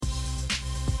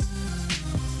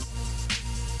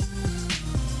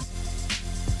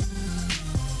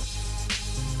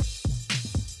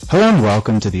Hello and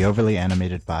welcome to the Overly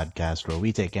Animated Podcast, where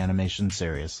we take animation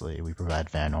seriously. We provide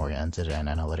fan-oriented and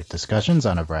analytic discussions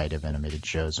on a variety of animated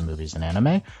shows, movies, and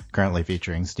anime, currently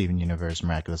featuring Steven Universe,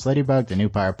 Miraculous Ladybug, The New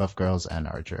Powerpuff Girls, and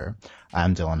Archer.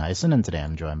 I'm Dylan Heisen, and today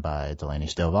I'm joined by Delaney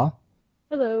Stovall.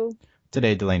 Hello.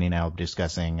 Today, Delaney and I will be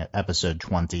discussing episode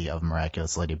 20 of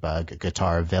Miraculous Ladybug,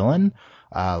 Guitar Villain.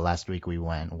 Last week we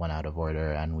went out of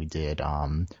order and we did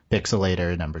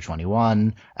Pixelator number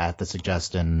 21 at the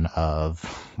suggestion of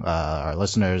our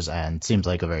listeners, and seems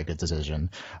like a very good decision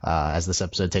as this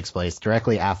episode takes place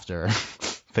directly after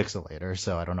Pixelator,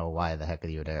 so I don't know why the heck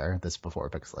you would air this before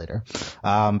Pixelator.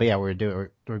 But yeah, we're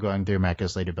going through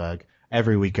Miraculous Ladybug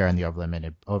every week here on the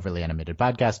Overly Animated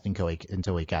Podcast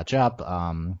until we catch up.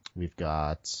 We've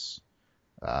got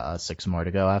 6 more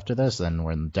to go after this, and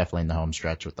we're definitely in the home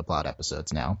stretch with the plot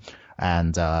episodes now.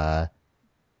 And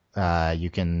you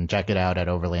can check it out at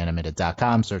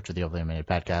overlyanimated.com. Search for the Overly Animated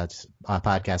Podcast on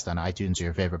iTunes or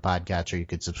your favorite podcatcher. You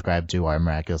could subscribe to our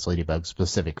Miraculous Ladybug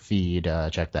specific feed.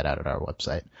 Check that out at our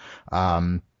website.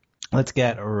 Let's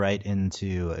get right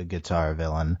into a Guitar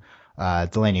Villain.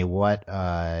 Delaney, what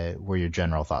were your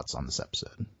general thoughts on this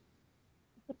episode?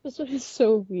 This episode is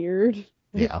so weird.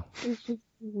 Yeah. It's just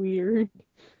weird.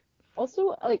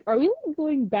 Also, are we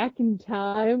going back in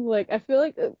time? I feel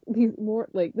like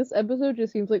this episode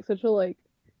just seems like such a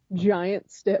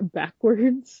giant step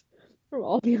backwards from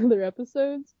all the other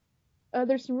episodes.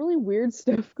 There's some really weird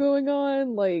stuff going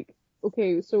on.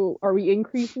 Okay, so are we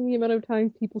increasing the amount of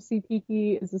times people see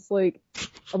Tiki? Is this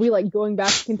are we going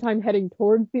back in time heading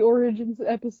towards the origins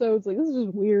episodes? This is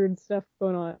just weird stuff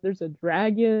going on. There's a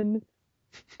dragon.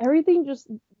 Everything just,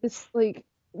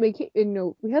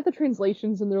 we had the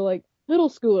translations and they're middle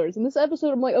schoolers. In this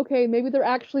episode, I'm okay, maybe they're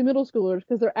actually middle schoolers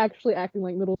because they're actually acting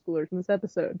like middle schoolers in this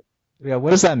episode. Yeah,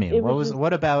 what does that mean?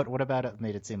 What about it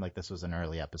made it seem like this was an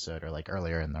early episode or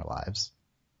earlier in their lives?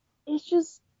 It's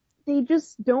just, they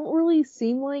just don't really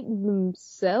seem like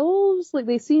themselves.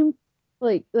 They seem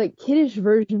like kiddish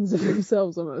versions of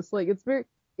themselves almost. It's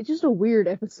just a weird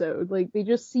episode. They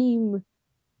just seem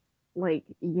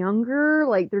younger,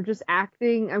 they're just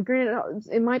acting. I'm granted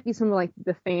it might be some of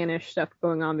the fanish stuff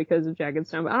going on because of Jagged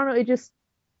Stone, but I don't know, it just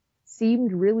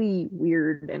seemed really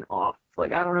weird and off. I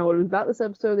don't know what it was about this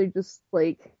episode. They just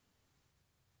I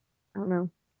don't know.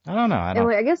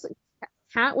 I guess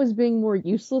Cat was being more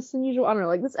useless than usual. I don't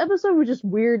know. This episode was just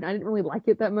weird and I didn't really like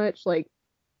it that much.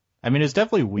 I mean, it's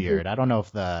definitely weird. I don't know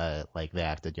if the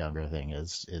acted younger thing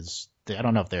is I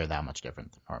don't know if they're that much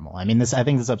different than normal. I mean, I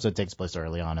think this episode takes place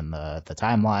early on in the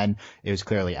timeline. It was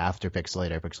clearly after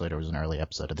Pixelator. Pixelator was an early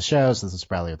episode of the show, so this is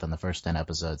probably within the first 10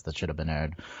 episodes that should have been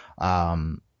aired.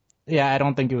 Yeah, I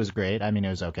don't think it was great. I mean, it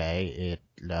was okay.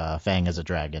 Fang as a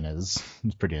dragon is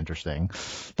pretty interesting.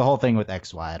 The whole thing with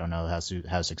XY, I don't know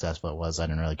how successful it was. I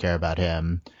didn't really care about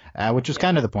him, which was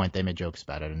kind of the point. They made jokes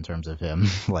about it in terms of him,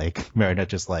 Marinette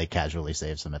just casually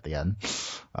saves him at the end,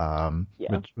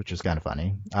 which is kind of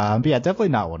funny. But yeah, definitely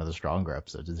not one of the stronger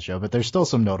episodes of the show, but there's still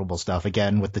some notable stuff,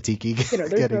 again, with the Tiki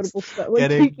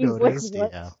getting noticed.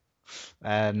 Yeah.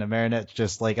 And Marinette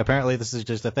just apparently this is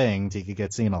just a thing. Tiki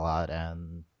gets seen a lot,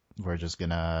 and we're just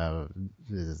gonna,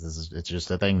 it's just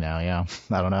a thing now. Yeah.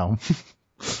 I don't know.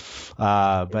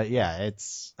 But yeah,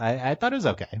 I thought it was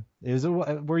okay.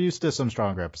 We're used to some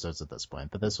stronger episodes at this point,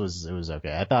 but it was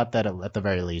okay. I thought that at the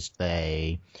very least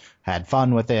they had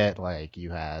fun with it.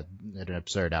 You had an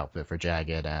absurd outfit for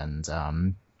Jagged, and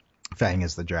Fang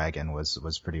as the dragon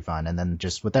was pretty fun. And then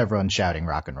just with everyone shouting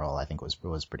rock and roll, I think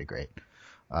was pretty great.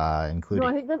 Including. No,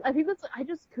 I think that's. I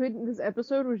just couldn't. This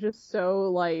episode was just so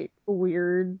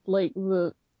weird.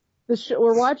 The show,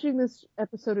 we're watching this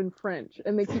episode in French,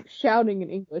 and they keep shouting in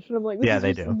English, and I'm this yeah, is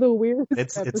they just do. The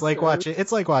weirdest. It's like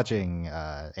watching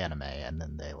anime, and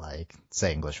then they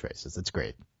say English phrases. It's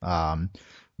great.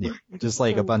 Yeah, just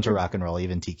a bunch of rock and roll.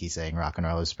 Even Tiki saying rock and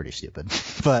roll is pretty stupid,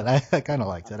 but I kind of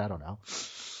liked it. I don't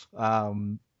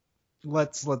know.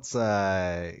 Let's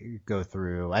go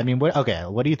through. I mean, what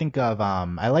do you think of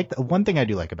I like one thing I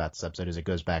do like about this episode is it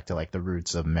goes back to the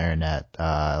roots of Marinette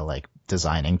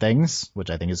designing things,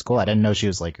 which I think is cool. I didn't know she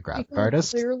was a graphic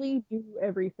artist. Clearly do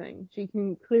everything. She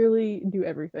can clearly do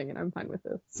everything, and I'm fine with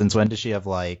this. Since when does she have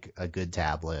a good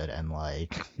tablet and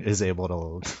is able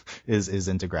to is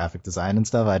into graphic design and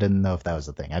stuff? I didn't know if that was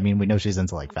a thing. I mean, we know she's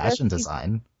into fashion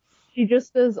design. She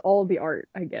just does all the art,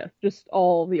 I guess. Just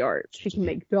all the art. She can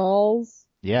make dolls.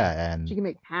 Yeah, and she can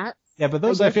make hats. Yeah, but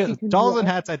those I feel dolls and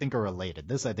hats I think are related.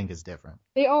 This I think is different.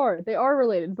 They are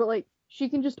related, but she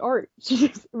can just art. She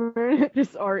just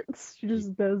arts. She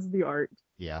just does the art.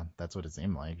 Yeah, that's what it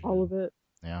seemed like. All of it.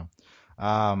 Yeah.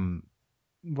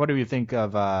 what do you think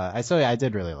of? I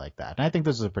did really like that, and I think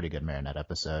this is a pretty good Marinette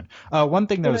episode. One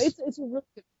thing that No, was it's a really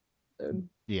good episode.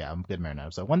 Yeah, I'm good Marinette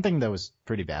episode. One thing that was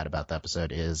pretty bad about the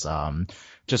episode is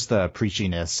just the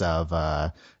preachiness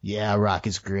of yeah, rock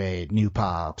is great, new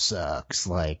pop sucks.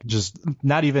 Like just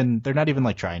not even they're not even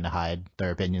like trying to hide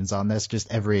their opinions on this.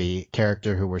 Just every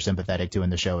character who we're sympathetic to in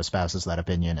the show espouses that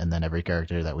opinion, and then every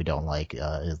character that we don't like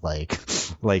is like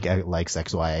likes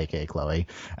XY, aka Chloe,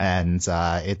 and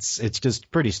it's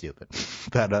just pretty stupid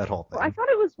that whole Well, I thing. thought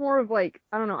it was more of like,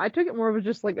 I don't know, I took it more of as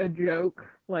just like a joke.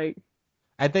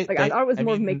 I think I they, thought it was I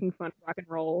more of mean. making fun of rock and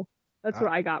roll. That's uh,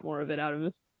 what I got more of it out of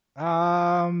it.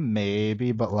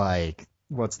 Maybe, but like,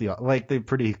 what's the like? They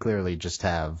pretty clearly just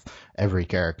have every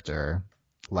character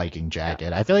liking Yeah.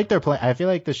 Jagged. I feel like they're playing. I feel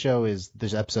like the show is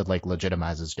this episode like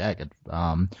legitimizes Jagged.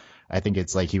 I think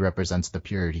it's like he represents the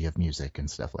purity of music and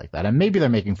stuff like that. And maybe they're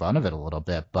making fun of it a little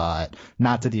bit, but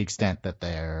not to the extent that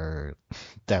they're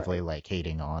definitely Right. like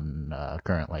hating on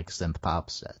current like synth pop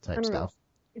I type don't know. stuff.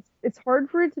 It's hard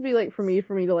for it to be like for me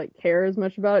to like care as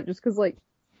much about it just because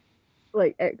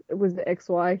was the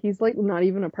XY, he's like not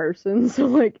even a person. So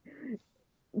like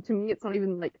to me it's not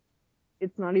even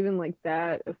like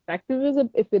that effective as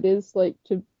if it is like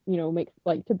to make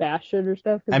like to bash it or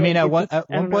stuff because I mean, like it just at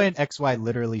I one don't know. point, XY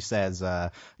literally says,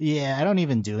 "Yeah, I don't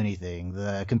even do anything.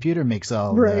 The computer Right,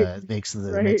 makes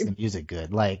right. the music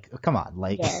good." Like, come on,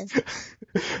 like, Yeah.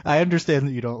 I understand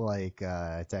that you don't like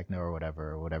techno or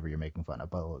whatever you're making fun of,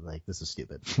 but like, this is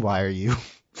stupid. Why are you?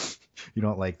 You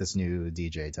don't like this new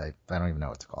DJ type? I don't even know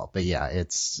what to call it, but yeah, Well,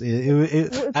 it's I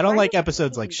don't kind like of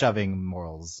episodes like funny. shoving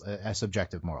morals,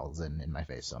 subjective morals, in my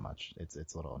face so much. It's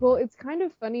a little Well, annoying. it's kind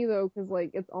of funny though because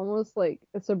like it's almost like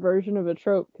a subversion of a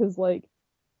trope because like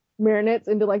Marinette's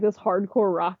into like this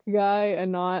hardcore rock guy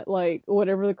and not like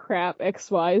whatever the crap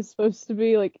XY is supposed to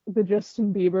be, like the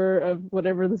Justin Bieber of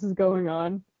whatever this is going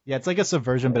on. Yeah, it's like a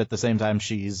subversion, but Like, at the same time,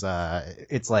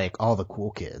 it's like all the cool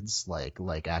kids, like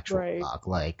actual right. rock,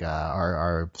 like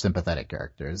are sympathetic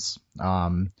characters.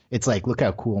 It's like look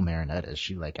how cool Marinette is.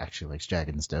 She like actually likes Jagged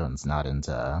and Stones, not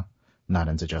into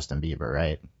Justin Bieber,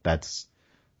 right? That's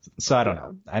so I don't Yeah.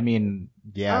 know. I mean, I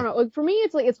yeah, don't know. Like for me,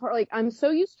 it's like it's hard. Like I'm so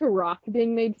used to rock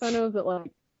being made fun of that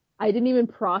like I didn't even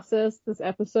process this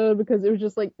episode because it was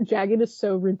just like Jagged is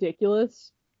so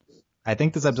ridiculous. I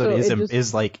think this episode So it just,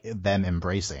 is like them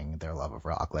embracing their love of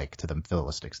rock, like to the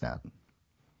fullest extent.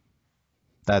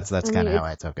 That's I kind mean, of how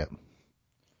I took it.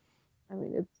 I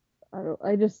mean,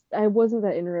 it's, I wasn't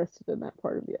that interested in that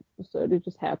part of the episode. It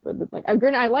just happened. And, like,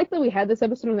 granted, I like that we had this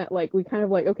episode and that, like, we kind of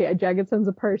like, okay, Jagged Stone's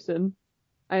a person.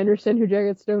 I understand who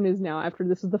Jagged Stone is now after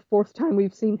this is the fourth time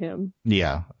we've seen him.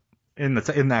 Yeah, in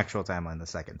the actual timeline, the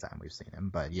second time we've seen him.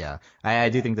 But yeah, I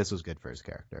do think this was good for his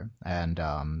character, and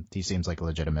he seems like a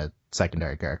legitimate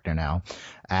secondary character now,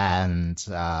 and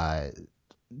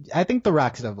I think the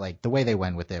Rock stuff, like the way they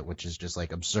went with it, which is just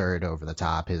like absurd, over the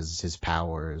top, his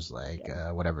powers, like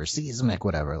Yeah. whatever seismic,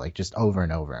 whatever, like just over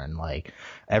and over, and like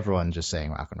everyone just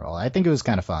saying rock and roll. I think it was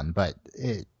kind of fun, but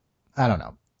I don't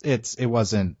know, it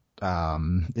wasn't.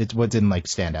 It what didn't like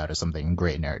stand out as something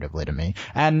great narratively to me.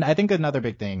 And I think another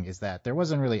big thing is that there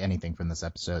wasn't really anything from this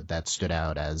episode that stood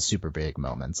out as super big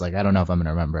moments. Like I don't know if I'm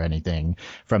gonna remember anything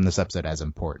from this episode as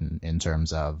important in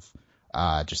terms of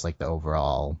just like the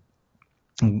overall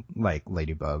like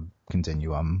Ladybug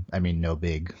continuum. I mean, no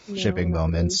big No, shipping not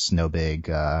really. moments, no big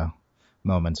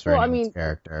moments for Well, I anyone's mean,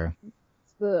 character.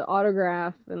 the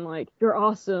autograph and like you're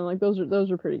awesome, like those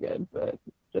are pretty good, but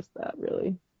just that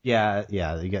really. Yeah,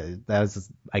 that was,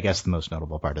 I guess, the most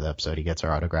notable part of the episode. He gets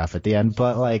her autograph at the end,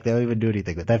 but like they don't even do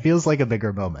anything with it. That feels like a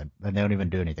bigger moment, and they don't even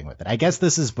do anything with it. I guess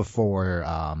this is before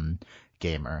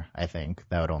Gamer. I think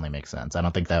that would only make sense. I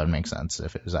don't think that would make sense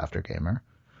if it was after Gamer,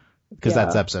 because that's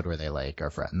Yeah. the episode where they like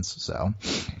are friends. So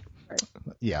Right.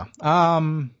 yeah, I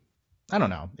don't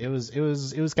know. It was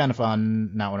kind of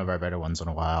fun. Not one of our better ones in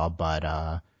a while, but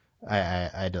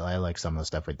I like some of the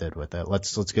stuff we did with it.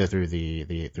 Let's go through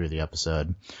the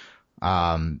episode.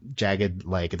 Jagged,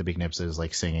 like at the beginning of the episode, is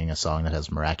like singing a song that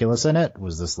has Miraculous in it.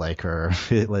 Was this like her?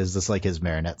 Was this like his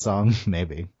Marinette song?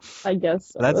 Maybe. I guess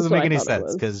so. That That's doesn't what make I any thought it sense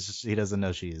was. because he doesn't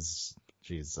know she's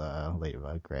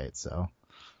Ladybug, right? So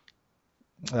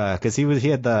because he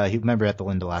remember at the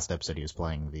Linda last episode he was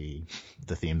playing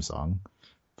the theme song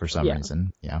for some Yeah.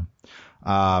 reason. Yeah.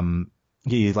 Um,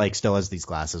 he like still has these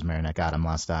glasses Marinette got him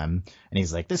last time, and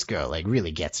he's like, this girl like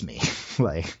really gets me.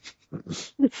 Like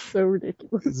It's so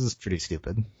ridiculous. this is pretty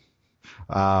stupid.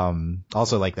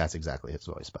 Also like that's exactly his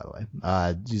voice, by the way.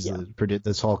 Yeah.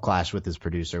 This whole clash with his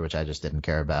producer, which I just didn't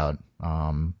care about.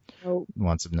 Oh,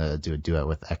 Wants him to do a duet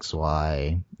with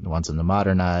XY, wants him to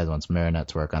modernize, wants Marinette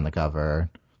to work on the cover.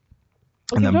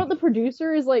 Like, And you know then what? The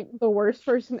producer is like the worst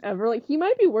person ever. Like, he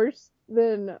might be worse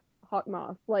than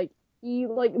Hawkmoth. Like, he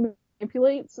like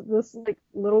manipulates this like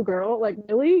little girl. Like,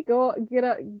 really? Get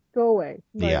out, go away.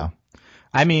 yeah,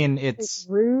 I mean Like it's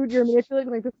rude. You're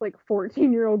manipulating like this like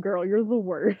 14-year-old girl. You're the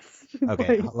worst.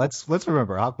 okay. Like, Let's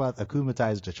remember Hawkmoth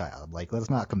akumatized a child. Like let's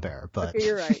not compare, but okay,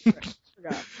 you're right. You're right. I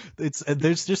forgot. it's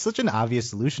there's just such an obvious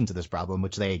solution to this problem,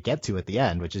 which they get to at the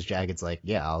end, which is Jagged's like,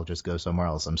 yeah, I'll just go somewhere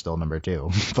else. I'm still number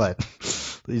two, but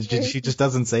she just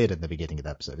doesn't say it in the beginning of the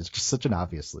episode. It's just such an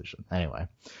obvious solution. Anyway,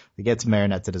 we get to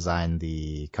Marinette to design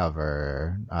the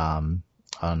cover. On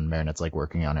Marinette's like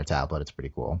working on her tablet. It's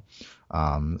pretty cool.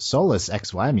 Solus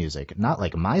XY music, not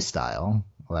like my style.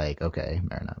 Like, okay,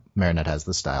 Marinette has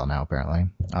the style now, apparently.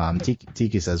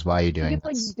 Tiki says, why are you He doing gets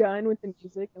like this? done with the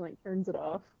music and like turns it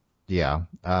off. Yeah.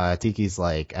 Tiki's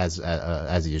like,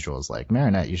 as usual, is like,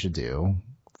 Marinette, you should do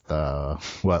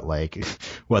what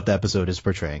the episode is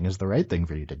portraying is the right thing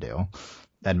for you to do.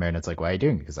 And Marinette's like, why are you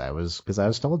doing it? Because I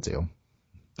was told to.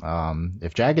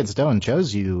 If Jagged Stone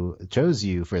chose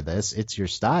you for this, it's your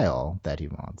style that he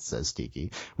wants, says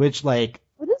Tiki. Which, like,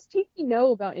 What does Tiki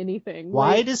know about anything?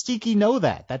 why Like, does Tiki know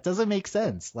that? That doesn't make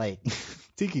sense. Like,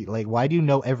 Tiki, like, why do you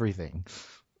know everything?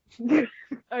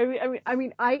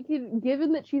 I can,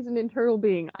 given that she's an internal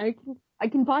being, I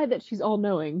can buy that she's all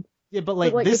knowing. Yeah, but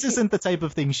like, like, this if isn't the type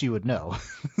of thing she would know.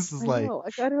 This is I like, know,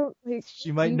 like I don't like.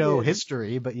 she might know even.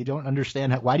 history, but you don't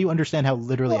understand why do you understand how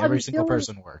literally Well, I every mean, single Dylan,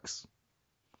 person works?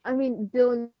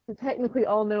 Dylan technically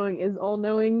all knowing is all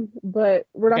knowing, but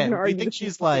we're not Okay, going to we argue think the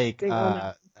she's point of like, being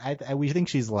all knowing. we think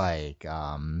she's like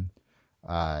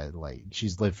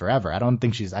she's lived forever. I don't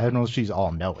know if she's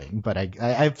all knowing, but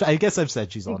I guess I've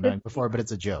said she's all knowing before, but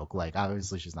it's a joke. Like,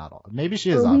 obviously she's not all. Maybe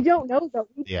she is Or all. we don't know though.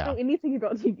 We Yeah. don't know anything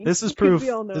about Tiki. This is She could proof. be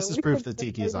all knowing. This is We proof have that no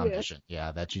Tiki is idea. omniscient.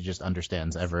 Yeah, that she just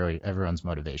understands everyone's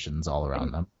motivations all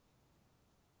around them.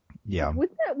 Yeah.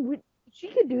 With that, she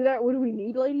could do that. What do we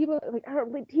need Ladybug? Like, I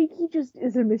don't like Tiki. Just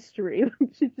is a mystery.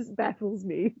 Like, she just baffles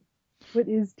me. What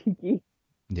is Tiki?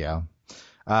 Yeah.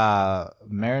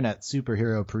 Marinette,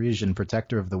 superhero, Parisian,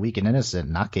 protector of the weak and innocent,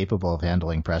 not capable of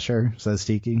handling pressure, says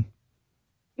Tiki.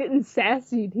 Getting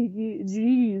sassy, Tiki.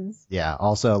 Jeez. Yeah.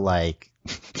 Also, like,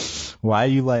 why are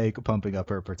you like pumping up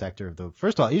her protector of the?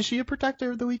 First of all, is she a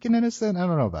protector of the weak and innocent? I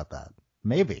don't know about that.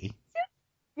 Maybe.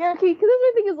 Yeah, okay, because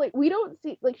the thing is, like, we don't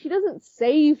see, like, she doesn't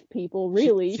save people,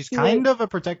 really. She's She, kind like, of a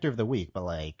protector of the weak, but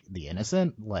like the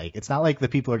innocent, like it's not like the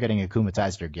people are getting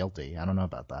akumatized or guilty. I don't know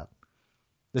about that.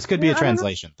 This could be yeah, a I don't know.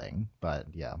 translation thing, but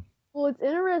yeah. Well, it's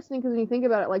interesting because when you think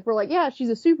about it, like, we're like, yeah, she's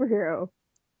a superhero.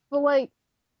 But, like,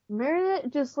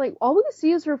 Marinette just, like, all we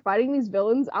see is her fighting these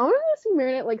villains. I want to see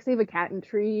Marinette, like, save a cat in a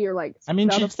tree or, like, I mean,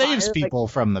 put out she a saves fire. people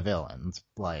from the villains.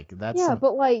 Like that's. Yeah,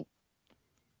 but, like,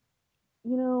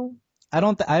 you know. I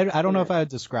don't know if I would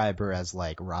describe her as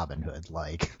like Robin Hood,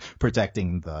 like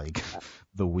protecting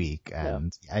the weak,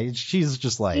 and she's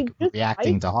just like just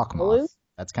reacting to Hawkmoth. villains.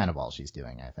 That's kind of all she's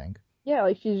doing, I think. Yeah,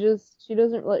 like, she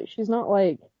doesn't, like, she's not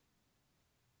like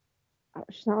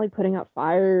putting out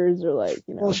fires or, like,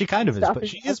 you know. Well, she kind of is, stuff but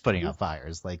she is putting out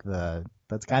fires. Like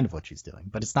that's kind of what she's doing.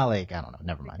 But it's not like, I don't know.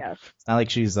 Never mind. Yeah. It's not like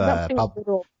she's Not putting out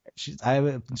literal-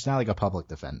 it's not like a public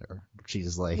defender.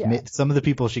 She's like Yeah. some of the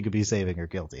people she could be saving are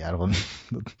guilty. I don't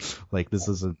like this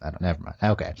isn't. I don't. Never mind.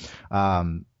 Okay.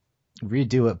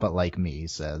 Redo it, but like me,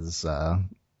 says.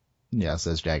 Yeah,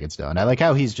 says Jagged Stone. I like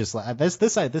how he's just like this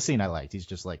scene I liked. He's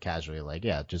just like casually like,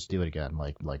 yeah, just do it again,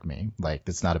 like me. Like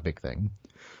it's not a big thing.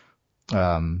 We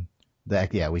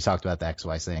talked about the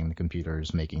XY saying the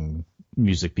computer's making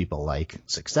music people like.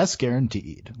 Success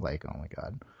guaranteed. Like, oh my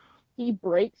god. He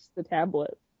breaks the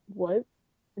tablet. What?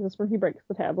 Is this when he breaks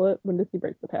the tablet? When does he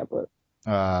break the tablet?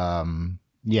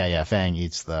 Yeah, Fang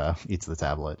eats the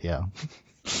tablet, yeah.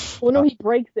 Well, no, he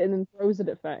breaks it and then throws it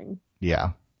at Fang.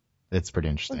 Yeah. It's pretty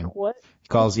interesting. Like, what? He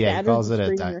calls XY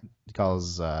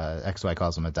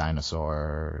calls him a dinosaur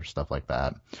or stuff like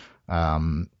that.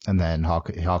 And then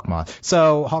Hawkmoth.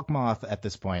 So Hawkmoth at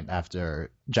this point, after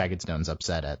Jagged Stone's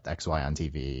upset at XY on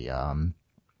TV,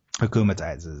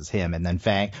 akumatizes him, and then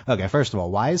Fang. Okay, first of all,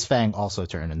 why is Fang also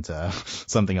turned into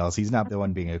something else? He's not the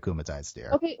one being akumatized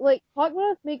here. Okay, like,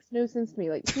 Hawkmoth makes no sense to me.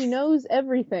 Like, he knows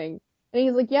everything. And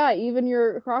he's like, yeah, even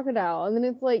your crocodile. And then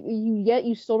it's like,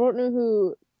 you still don't know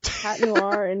who Cat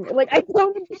Noir and, like, I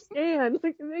don't understand.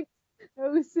 Like, it makes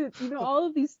no sense. You know, all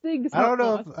of these things. I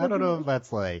don't know if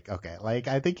that's like, okay, like,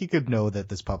 I think you could know that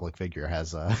this public figure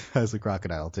has a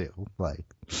crocodile too. Like,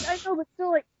 I know, but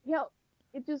still, like, yeah,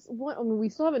 it just, I mean, we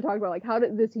still haven't talked about, like, how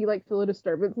does he, like, feel a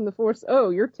disturbance in the Force? Oh,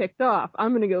 you're ticked off.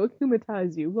 I'm gonna go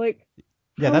akumatize you. Like,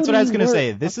 Yeah, How that's do what I was you gonna work?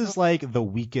 say. This is like the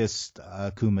weakest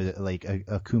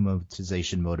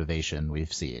akumatization motivation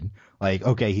we've seen. Like,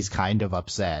 okay, he's kind of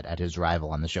upset at his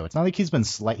rival on the show. It's not like he's been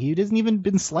he hasn't even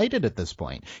been slighted at this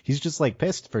point. He's just like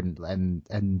pissed for and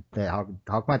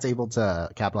Hawkmoth's able to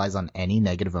capitalize on any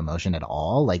negative emotion at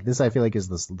all. Like this, I feel like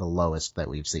is the lowest that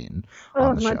we've seen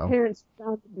on the My show. parents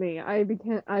founded me. I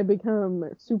become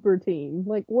super teen.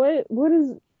 Like what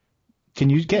is Can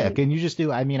you just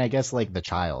do? I mean, I guess like the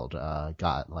child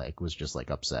was just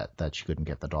like upset that she couldn't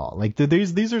get the doll. Like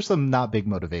these are some not big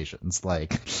motivations.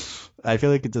 Like I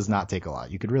feel like it does not take a lot.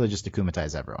 You could really just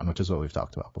akumatize everyone, which is what we've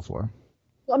talked about before.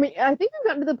 I mean, I think we've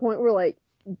gotten to the point where like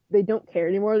they don't care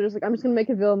anymore. They're just like, I'm just gonna make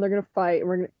a villain. They're gonna fight, and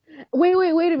we're gonna. Wait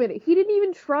a minute. He didn't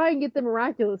even try and get the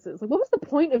Miraculouses. Like, what was the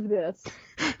point of this?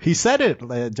 He said it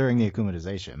during the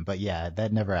akumatization, but yeah,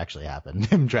 that never actually happened.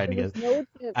 Him trying to get. No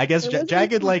attempt. I guess There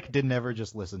Jagged wasn't did never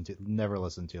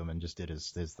listen to him and just did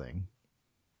his thing.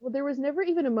 Well, there was never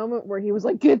even a moment where he was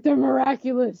like, "Get the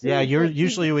Miraculous." Yeah, Like,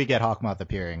 usually we get Hawkmoth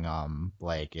appearing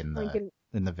like in like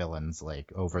the villain's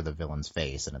like over the villain's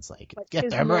face, and it's like get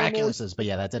his their normal- Miraculouses. But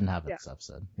yeah, that didn't happen Yeah. this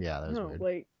episode. Yeah, that was no, weird.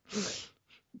 like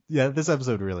Yeah, this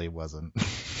episode really wasn't.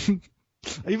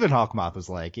 Even Hawkmoth was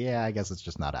like, yeah, I guess it's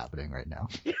just not happening right now.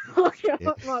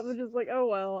 Hawkmoth was just like, "Oh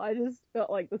well, I just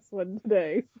felt like this one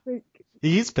today." Like,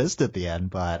 He's pissed at the end,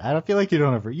 but I don't feel like you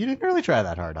didn't really try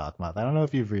that hard, Hawkmoth. I don't know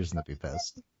if you've reason to be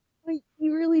pissed. like he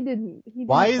really didn't. He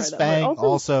Why didn't is try that hard. Fang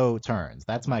also turns?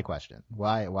 That's my question.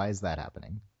 Why is that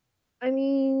happening? I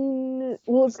mean,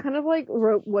 well, it's kind of like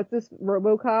what this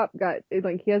RoboCop got.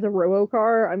 Like he has a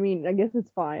RoboCar. I mean, I guess it's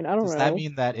fine. I don't Does know. that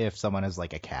mean that if someone is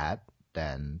like a cat,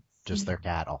 then just their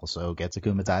cat also gets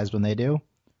akumatized when they do?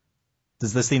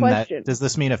 Does this mean Question. Does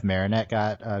this mean if Marinette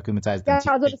got akumatized, Yeah, then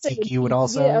I was about to say, Tiki would yeah,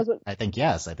 also? I think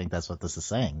yes. I think that's what this is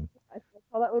saying. That's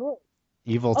how that would work.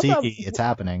 Evil Also, Tiki, it's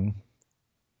happening.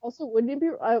 Also, wouldn't it be?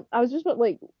 I was just about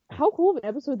like, how cool of an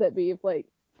episode would that be if like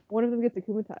one of them gets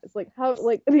akumatized? Like how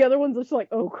like the other one's just like,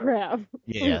 oh crap.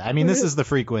 Yeah, I mean this is the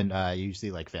frequent. You see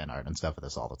like fan art and stuff of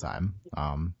this all the time.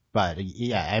 But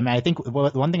yeah, I mean I think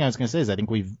one thing I was going to say is I think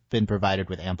we've been provided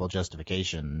with ample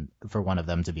justification for one of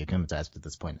them to be akumatized at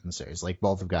this point in the series. Like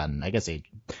both have gotten. I guess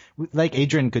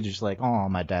Adrian could just like, oh,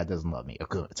 my dad doesn't love me,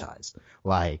 akumatized.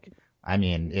 Like, I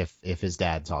mean, if his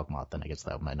dad's Hawkmoth, then I guess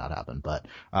that might not happen. But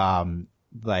and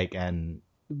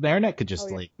Marinette could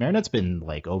just Marinette's been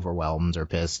like overwhelmed or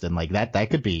pissed, and like that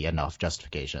could be enough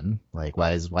justification. Like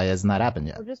why hasn't that happened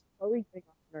yet? Or just always getting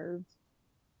on nerves.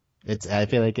 I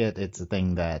feel like it's a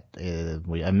thing that I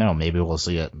don't know, maybe we'll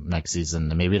see it next season,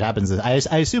 and maybe it happens. I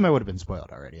assume I would have been spoiled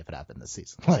already if it happened this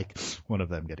season, like one of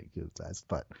them getting akumatized.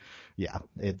 But yeah,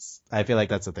 I feel like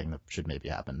that's a thing that should maybe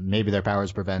happen. Maybe their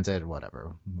powers prevent it,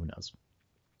 whatever. Who knows?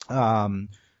 Well,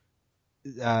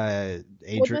 the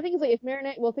thing is, like, if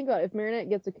Marinette, think about it. If Marinette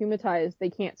gets akumatized,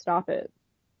 they can't stop it.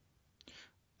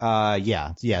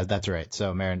 Yeah, that's right.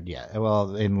 So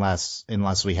well,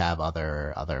 unless we have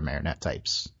other Marinette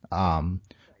types,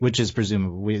 which has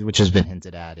been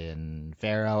hinted at in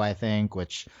Pharaoh, I think,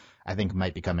 which I think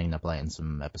might be coming into play in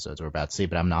some episodes we're about to see,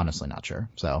 but I'm honestly not sure.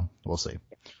 So we'll see.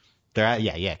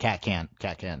 Cat can't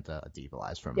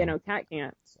devilize from. Yeah, no, Cat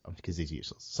can't. Because he's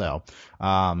useless. So,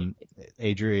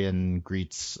 Adrian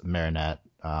greets Marinette.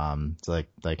 It's like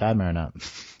hi Marinette,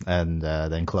 and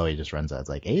then Chloe just runs out. It's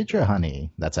like Adria, honey.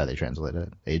 That's how they translate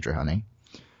it. Adria, honey.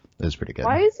 It was pretty good.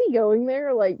 Why is he going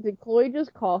there? Like, did Chloe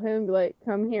just call him and be like,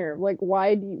 "Come here"? Like, why?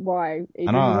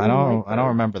 Adrian, I don't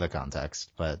remember the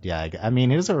context, but yeah, I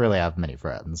mean, he doesn't really have many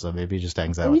friends, so maybe he just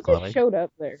hangs out with Chloe. He just showed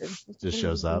up there. Just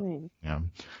shows up. Yeah.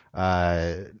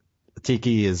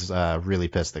 Tiki is really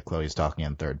pissed that Chloe's talking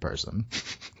in third person.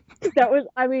 That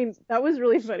was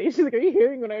really funny. She's like, "Are you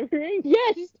hearing what I'm hearing?"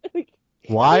 Yes. Like,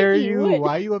 why are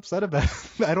you upset about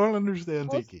it? I don't understand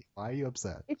Tiki. Why are you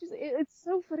upset? It's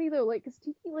so funny though, like, cause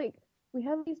Tiki, like, we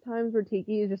have these times where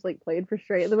Tiki is just like played for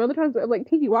straight, and then other times I'm like,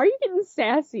 Tiki, why are you getting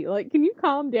sassy? Like, can you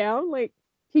calm down? Like,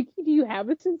 Tiki, do you have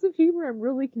a sense of humor? I'm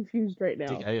really confused right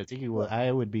now. Tiki,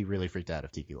 I would be really freaked out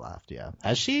if Tiki laughed. Yeah,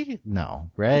 has she?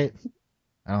 No, right?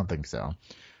 I don't think so.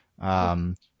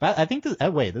 But I think this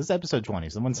is episode 20.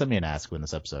 Someone sent me an ask when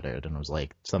this episode aired and was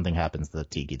like, something happens to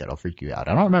Tiki that'll freak you out.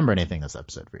 I don't remember anything this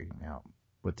episode freaking me out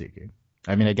with Tiki.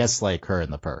 I mean, I guess like her in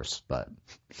the purse, but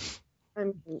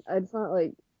it's not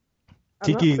like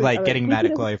Tiki like getting mad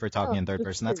at Chloe for talking in third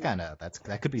person.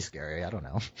 That could be scary. I don't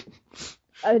know.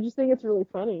 I just think it's really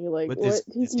funny. Like, but is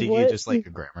Tiki just like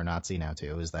a grammar Nazi now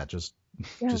too? Is that just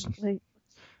like?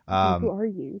 Who are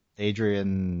you?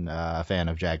 Adrian, fan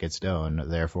of Jagged Stone,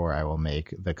 therefore I will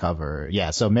make the cover. Yeah,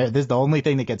 so this is the only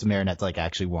thing that gets Marinette to like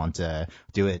actually want to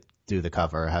do do the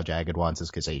cover. How Jagged wants is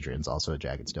because Adrian's also a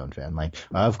Jagged Stone fan. Like,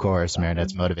 of course,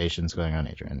 Marinette's motivation's going on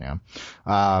Adrian.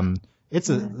 Yeah. It's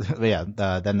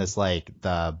then this like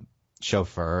the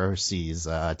chauffeur sees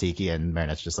Tiki and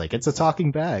Marinette's just like, it's a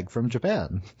talking bag from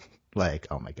Japan. Like,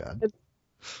 oh my god. It's,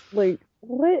 like,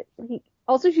 what?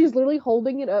 Also, she's literally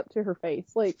holding it up to her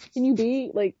face. Like, can you be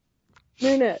like,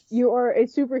 Marinette, you are a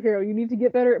superhero. You need to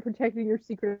get better at protecting your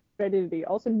secret identity.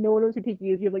 Also, no one knows who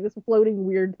Tiki is. You have like this floating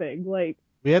weird thing. Like,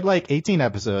 we had like 18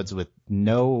 episodes with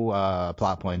no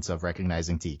plot points of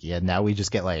recognizing Tiki, and now we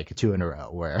just get like 2 in a row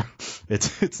where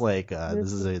it's like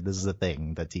this is a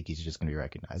thing that Tiki's just gonna be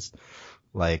recognized.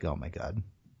 Like, oh my god.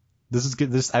 This is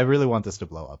good. I really want this to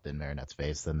blow up in Marinette's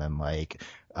face, and then like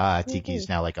Tiki's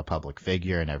now like a public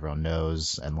figure and everyone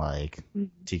knows, and like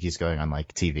Tiki's going on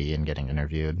like TV and getting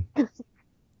interviewed.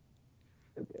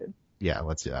 Okay. Yeah,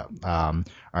 let's do that.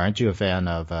 Aren't you a fan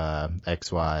of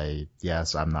XY?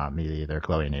 Yes, I'm not. Me either.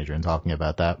 Chloe and Adrian talking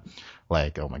about that.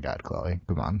 Like, oh my god, Chloe,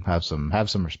 come on, have some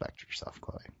respect for yourself,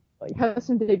 Chloe. Like, have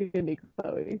some dignity,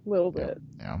 Chloe, a little bit.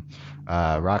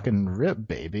 Yeah. Rockin' Rip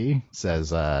Baby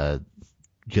says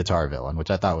guitar villain, which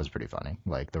I thought was pretty funny,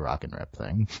 like the rock and rip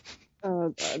thing. Oh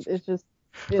god, it's just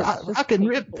rock and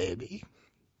rip baby.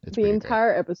 The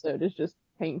entire episode is just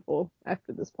painful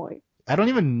after this point. I don't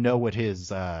even know what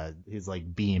his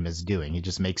like beam is doing. He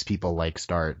just makes people like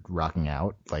start rocking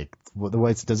out. Like the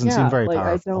way it doesn't seem very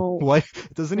powerful. Like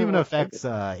it doesn't even affect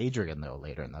Adrian though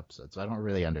later in the episode, so I don't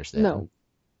really understand. No,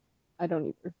 I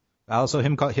don't either. Also,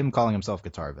 him calling himself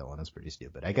guitar villain is pretty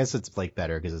stupid. I guess it's like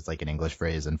better because it's like an English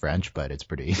phrase in French, but it's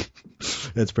pretty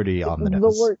on the nose.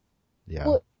 The word. Yeah.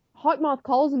 Well, Hawkmoth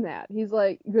calls him that. He's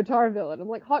like, guitar villain. I'm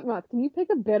like, Hawkmoth, can you pick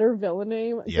a better villain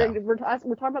name? Yeah. Like, we're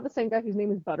talking about the same guy whose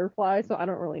name is Butterfly, so I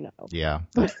don't really know. Yeah,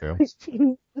 that's true. Just,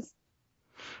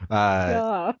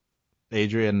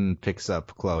 Adrian picks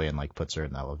up Chloe and like puts her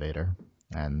in the elevator,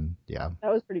 and yeah.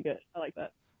 That was pretty good. I like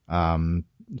that.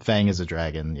 Fang is a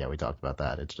dragon. Yeah, we talked about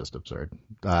that. It's just absurd.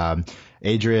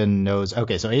 Adrian knows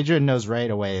right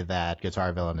away that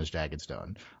guitar villain is Jagged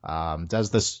Stone. Does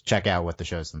this check out with the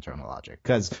show's internal logic?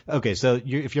 Because, so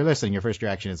if you're listening, your first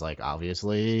reaction is like,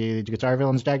 obviously, guitar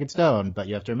villain is Jagged Stone, but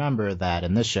you have to remember that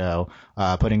in this show,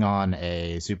 putting on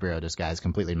a superhero disguise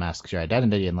completely masks your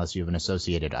identity unless you have an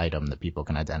associated item that people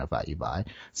can identify you by.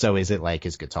 So is it like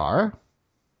his guitar?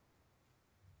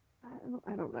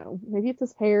 I don't know. Maybe it's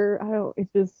his hair.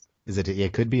 It's just.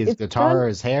 It could be his guitar or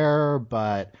his hair,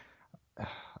 but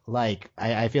like,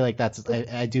 I feel like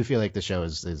I do feel like the show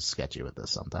is sketchy with this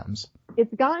sometimes.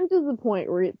 It's gotten to the point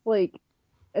where it's like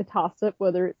a toss up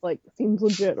whether it's like seems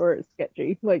legit or it's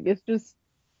sketchy. Like, it is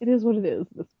what it is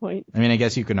at this point. I mean, I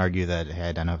guess you can argue that he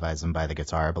identifies him by the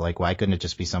guitar, but like, why couldn't it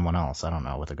just be someone else? I don't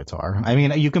know, with a guitar. I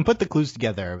mean, you can put the clues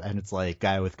together and it's like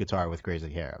guy with guitar with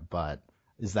crazy hair, but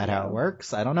is that how it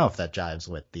works? I don't know if that jives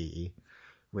with the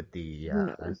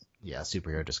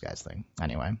superhero disguise thing.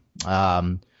 Anyway,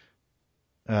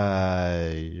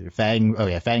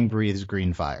 Fang breathes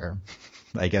green fire.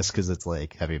 I guess because it's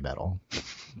like heavy metal.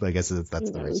 I guess that's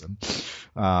the reason.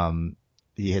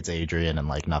 He hits Adrian and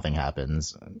like nothing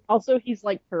happens. Also, he's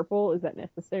like purple. Is that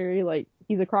necessary? Like,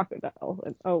 he's a crocodile.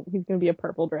 And, he's gonna be a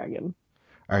purple dragon.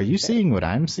 Are you seeing what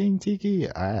I'm seeing, Tiki?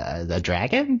 The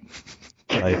dragon?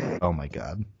 Like, oh my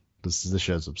god, the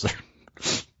show's absurd.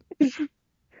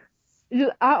 I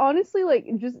honestly like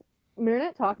just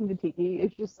Marinette talking to Tiki.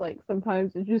 It's just like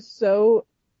sometimes it's just so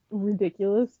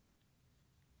ridiculous.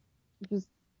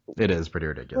 It is pretty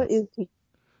ridiculous. What is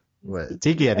Tiki?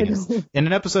 Tiki, I think, is in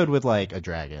an episode with like a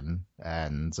dragon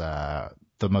and the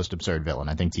most absurd villain.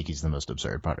 I think Tiki's the most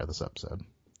absurd part of this episode.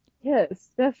 Yes,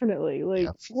 definitely. Like,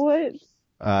 what?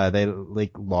 They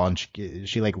like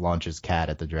she like launches Cat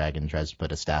at the dragon, tries to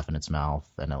put a staff in its mouth,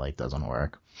 and it like doesn't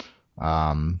work.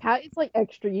 Cat is like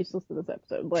extra useless to this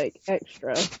episode, like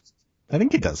extra. I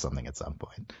think he does something at some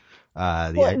point.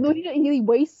 He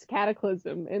wastes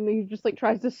Cataclysm, and he just like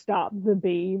tries to stop the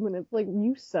beam, and it's like,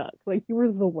 you suck, like you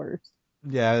were the worst.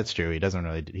 Yeah, that's true. He doesn't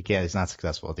really. He's not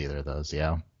successful with either of those.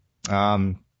 Yeah.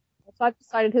 So I've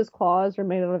decided his claws are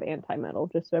made out of anti-metal,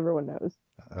 just so everyone knows.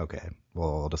 Okay,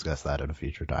 we'll discuss that in a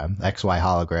future time. XY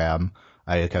hologram.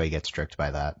 I like how he gets tricked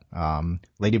by that.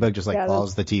 Ladybug just like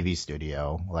calls the TV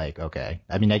studio. Like, okay.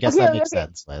 I mean, I guess that makes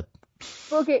sense. But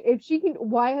okay, if she can,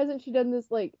 why hasn't she done this?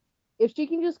 Like, if she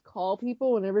can just call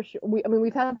people whenever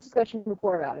we've had a discussion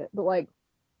before about it, but like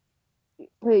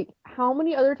how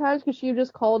many other times could she have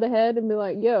just called ahead and be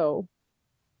like, "Yo,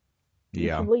 you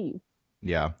should leave."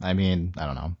 Yeah, I mean, I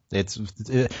don't know. It's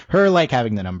her like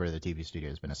having the number of the TV studio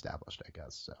has been established, I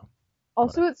guess. So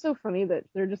Also, it's so funny that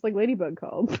they're just like Ladybug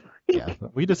called. Yeah,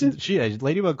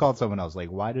 Ladybug called someone else. Like,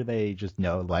 why do they just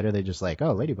know? Why do they just like,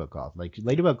 oh, Ladybug called? Like,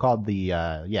 Ladybug called the,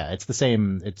 yeah, it's the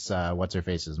same. It's what's her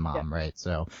face's Yeah. mom, right?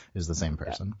 So it's the same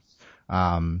person.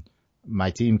 Um,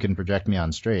 my team can project me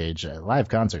on stage. Live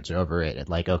concerts are overrated.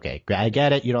 Like, okay, I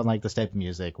get it. You don't like this type of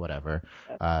music, whatever.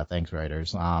 Thanks,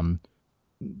 writers.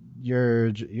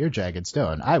 You're Jagged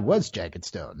Stone. I was Jagged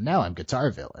Stone. Now I'm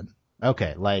Guitar Villain.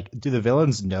 Okay, like, do the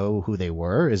villains know who they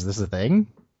were? Is this a thing?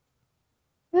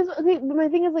 But my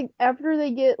thing is like after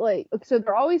they get like so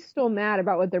they're always still mad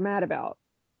about what they're mad about,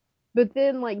 but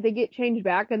then like they get changed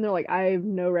back and they're like I have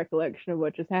no recollection of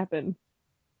what just happened.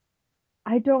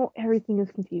 I don't. Everything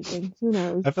is confusing. Who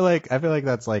knows? I feel like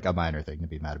that's like a minor thing to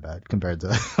be mad about compared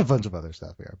to a bunch of other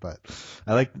stuff here. But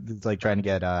I like it's like trying to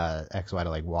get XY to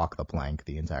like walk the plank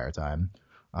the entire time.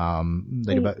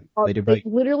 They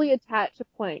literally attached a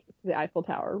plank to the Eiffel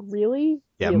Tower. Really?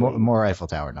 Yeah, really? more Eiffel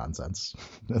Tower nonsense.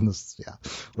 And this, yeah,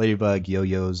 Ladybug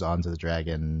yo-yos onto the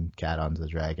dragon, cat onto the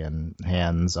dragon,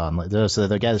 hands on. So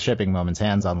they get shipping moments,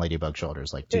 hands on Ladybug's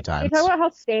shoulders like 2 times. You talk about how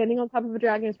standing on top of a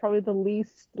dragon is probably the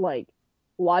least like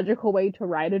logical way to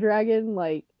ride a dragon.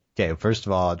 Like, okay, first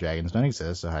of all, dragons don't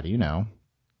exist, so how do you know?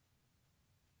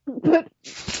 But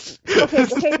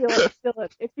okay,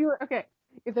 Dylan,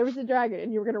 if there was a dragon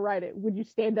and you were gonna ride it, would you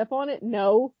stand up on it?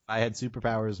 No. If I had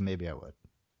superpowers, maybe I would.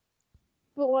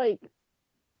 But like,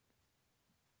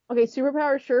 okay,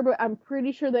 superpowers, sure, but I'm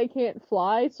pretty sure they can't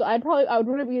fly, so I would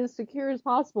want to be as secure as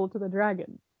possible to the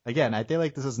dragon. Again, I feel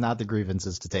like this is not the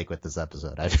grievances to take with this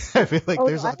episode. I feel like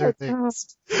there's other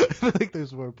things. I feel like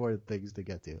there's more important things to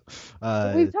get to.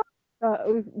 We've talked.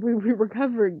 We're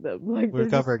covering them. Like we're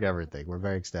covering everything. We're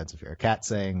very extensive here. Kat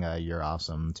saying "You're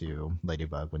awesome" to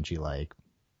Ladybug when she like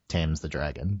tames the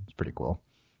dragon. It's pretty cool.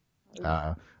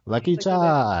 Lucky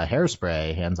Cha,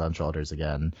 hairspray, hands on shoulders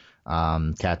again.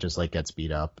 Kat just like gets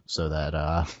beat up so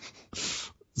that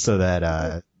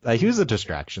he was a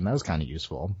distraction. That was kind of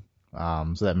useful.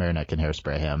 So that Marinette can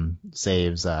hairspray him.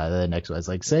 Saves the next one's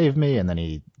like save me, and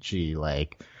then she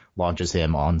like launches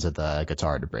him onto the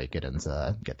guitar to break it and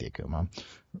to get the Akuma.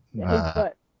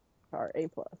 A+.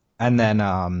 And then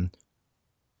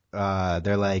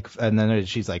they're like, and then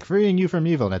she's like freeing you from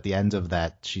evil, and at the end of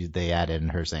that they add in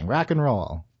her saying rock and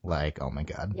roll. Like, oh my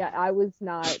god. Yeah, I was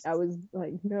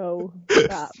like, no,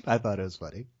 stop. I thought it was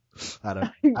funny.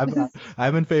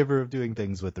 I'm in favor of doing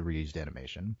things with the reused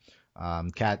animation.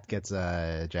 Kat gets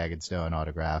a Jagged Stone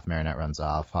autograph. Marinette runs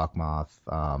off. Hawkmoth.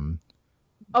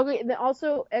 Okay, and then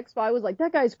also XY was like,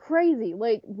 that guy's crazy.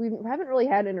 Like, we haven't really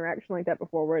had an interaction like that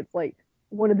before where it's like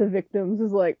one of the victims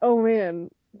is like, oh man,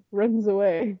 runs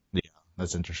away. Yeah,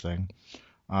 that's interesting.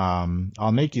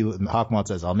 Hawkmoth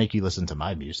says, I'll make you listen to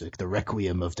my music, the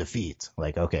Requiem of Defeat.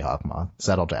 Like, okay, Hawkmoth,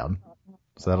 settle down.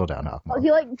 Settle down, Hawkmoth.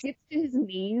 He like gets to his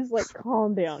knees, like,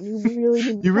 calm down. You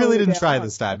really didn't try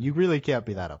this time. You really can't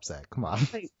be that upset. Come on.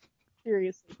 Like,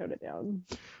 seriously, tone it down.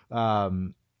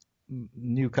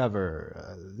 New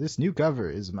cover. This new cover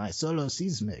is my solo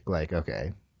seismic. Like,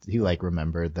 okay. He like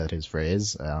remembered that his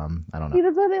phrase. I don't know. See,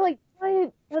 that's why they like play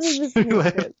it. What is this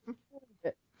bullshit?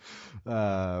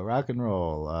 Rock and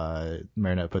roll.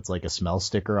 Marinette puts like a smell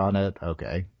sticker on it.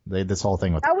 Okay. This whole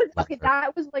thing with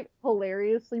that was like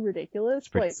hilariously ridiculous. It's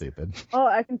pretty like, stupid. Oh,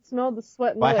 I can smell the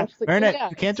sweat and the Marinette,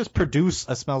 you can't just produce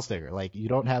a smell sticker. Like you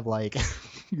don't have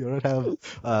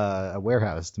a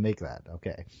warehouse to make that.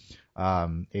 Okay.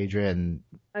 Adrian.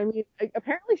 I mean,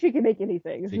 apparently she can make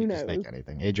anything. Who knows? Just make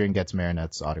anything. Adrian gets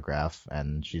Marinette's autograph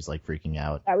and she's like freaking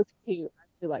out. That was cute.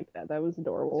 I liked that. That was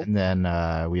adorable. And then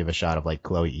we have a shot of like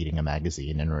Chloe eating a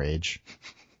magazine in rage.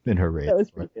 In her rage. That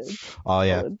was pretty good. Oh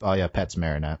yeah, pets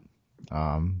Marinette.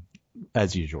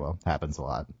 As usual, happens a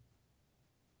lot.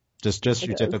 Just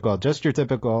your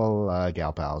typical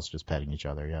gal pals just petting each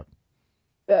other.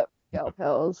 Yep, gal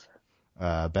pals.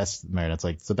 Marinette's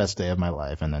like, it's the best day of my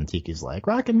life, and then Tiki's like,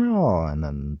 rock and roll, and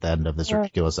then the end of this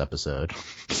ridiculous episode. I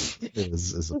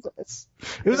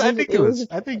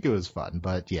think it was fun,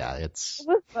 but yeah, It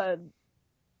was fun.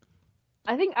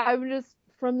 I think I'm just,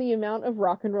 from the amount of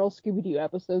rock and roll Scooby-Doo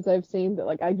episodes I've seen, that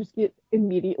like I just get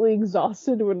immediately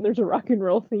exhausted when there's a rock and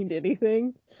roll themed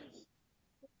anything.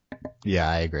 Yeah,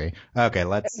 I agree. Okay,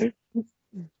 let's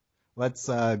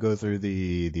go through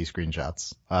the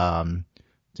screenshots.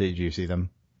 Did you see them?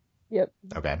 Yep.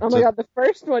 Okay. Oh my god, the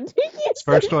first one, Tiki. This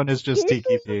first one is just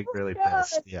Tiki being really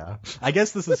pissed. Yeah. I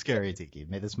guess this is scary Tiki.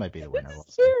 This might be the winner. This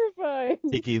is terrifying.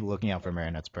 Tiki looking out for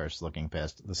Marinette's purse, looking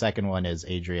pissed. The second one is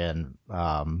Adrian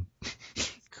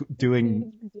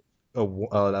doing a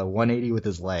 180 with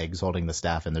his legs, holding the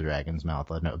staff in the dragon's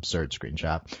mouth. An absurd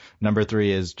screenshot. Number 3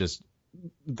 is just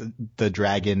the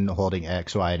dragon holding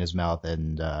XY in his mouth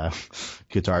and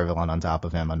Guitar Villain on top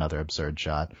of him, another absurd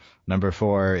shot. Number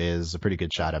 4 is a pretty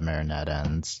good shot of Marinette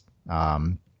and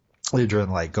Ludra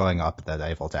like going up the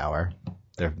Eiffel Tower.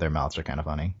 Their mouths are kind of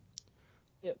funny.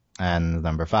 Yep. And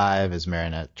number 5 is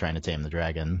Marinette trying to tame the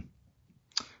dragon.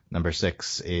 Number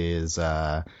 6 is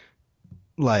the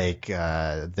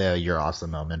 "You're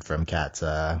awesome" moment from Kat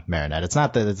to Marinette. It's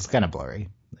not that it's kind of blurry.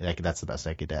 That's the best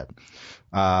I could get.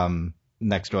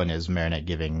 Next one is Marinette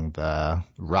giving the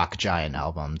Rock Giant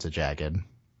album to Jagged.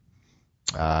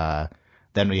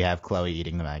 Then we have Chloe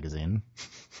eating the magazine.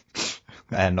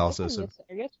 And also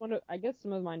I guess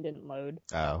some of mine didn't load.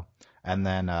 Oh. And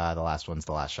then the last one's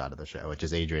the last shot of the show, which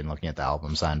is Adrian looking at the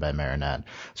album signed by Marinette.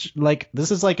 This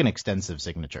is like an extensive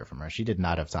signature from her. She did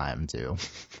not have time to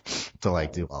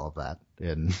do all of that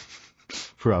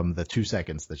from the 2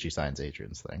 seconds that she signs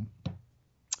Adrian's thing.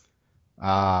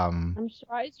 I'm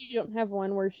surprised you don't have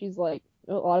one where she's like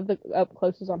a lot of the up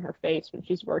closes on her face when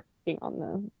she's working on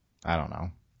the. I don't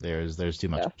know. There's too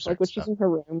much. Stuff, like when she's in her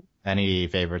room. Any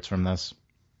favorites from this?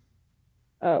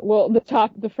 Well,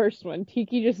 the first one,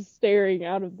 Tiki just staring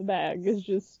out of the bag is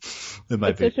just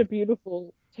such a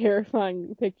beautiful,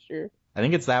 terrifying picture. I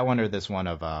think it's that one or this one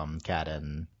of Kat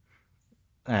and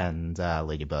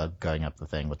Ladybug going up the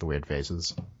thing with the weird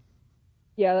faces.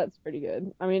 Yeah, that's pretty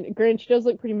good. I mean, granted, she does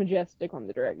look pretty majestic on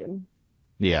the dragon.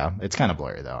 Yeah, it's kind of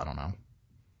blurry though. I don't know.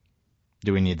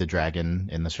 Do we need the dragon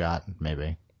in the shot?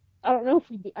 Maybe. I don't know if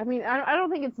we do. I mean, I don't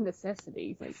think it's a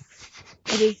necessity. Like,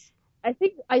 it is. I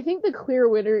think the clear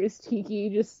winner is Tiki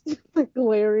just like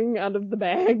glaring out of the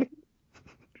bag.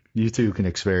 You two can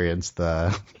experience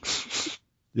the.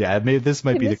 Yeah, this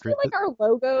might be the like our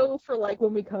logo for like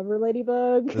when we cover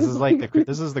Ladybug. This is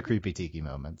this is the creepy Tiki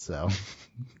moment. So.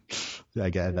 I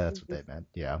guess that's what they meant.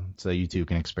 Yeah. So you two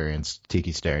can experience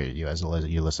Tiki staring at you as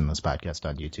you listen to this podcast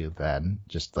on YouTube, and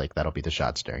just like that'll be the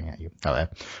shot staring at you. Okay.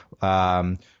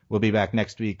 We'll be back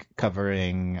next week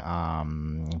covering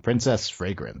Princess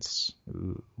Fragrance.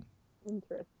 Ooh.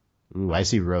 Interesting. Ooh, I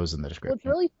see Rose in the description.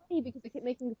 Well, it's really funny because they kept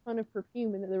making fun of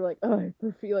perfume, and then they were like, "Oh,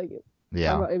 perfume!" Like it.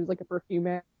 Yeah. It was like a perfume.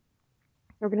 We're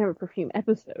gonna have a perfume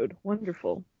episode.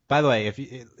 Wonderful. By the way,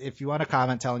 if you want to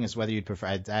comment telling us whether you'd prefer,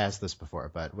 I asked this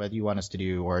before, but whether you want us to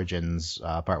do Origins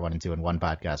part 1 and 2 in one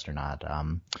podcast or not,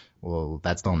 well,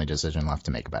 that's the only decision left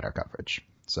to make better coverage.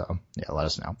 So, yeah, let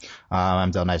us know.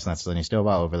 I'm Del Nice, and that's Lenny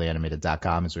Stovall.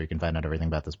 OverlyAnimated.com is where you can find out everything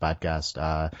about this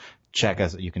podcast. Check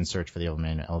us. You can search for the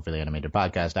Overly Animated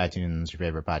Podcast, iTunes, your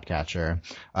favorite podcatcher.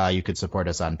 You could support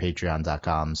us on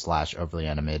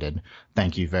patreon.com/overlyanimated.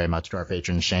 Thank you very much to our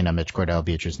patrons, Shayna, Mitch, Cordell,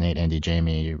 Beatrice, Nate, Andy,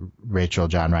 Jamie, Rachel,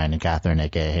 John, Ryan, and Catherine,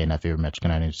 aka Hey Nephew, Mitch,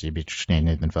 Canani, Beatrice, Nate,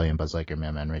 Nathan, Fillion, Buzz Liker,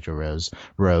 Man, Rachel,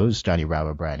 Rose, Johnny,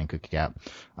 Rob, Brian, and Cookie Cat.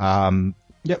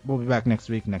 Yep, we'll be back next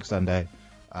week, next Sunday.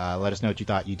 Let us know what you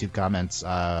thought. YouTube comments,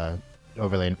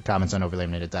 comments on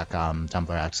overlyanimated.com,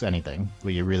 Tumblr, X, anything.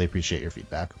 We really appreciate your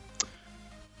feedback.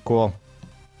 Cool.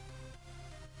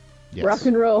 Yes. Rock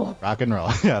and roll. Rock and roll.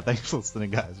 Yeah, thanks for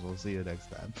listening, guys. We'll see you next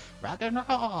time. Rock and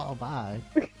roll. Bye.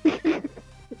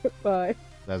 Bye.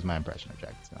 That was my impression of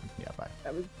Jack Stone. Yeah, bye.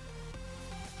 That was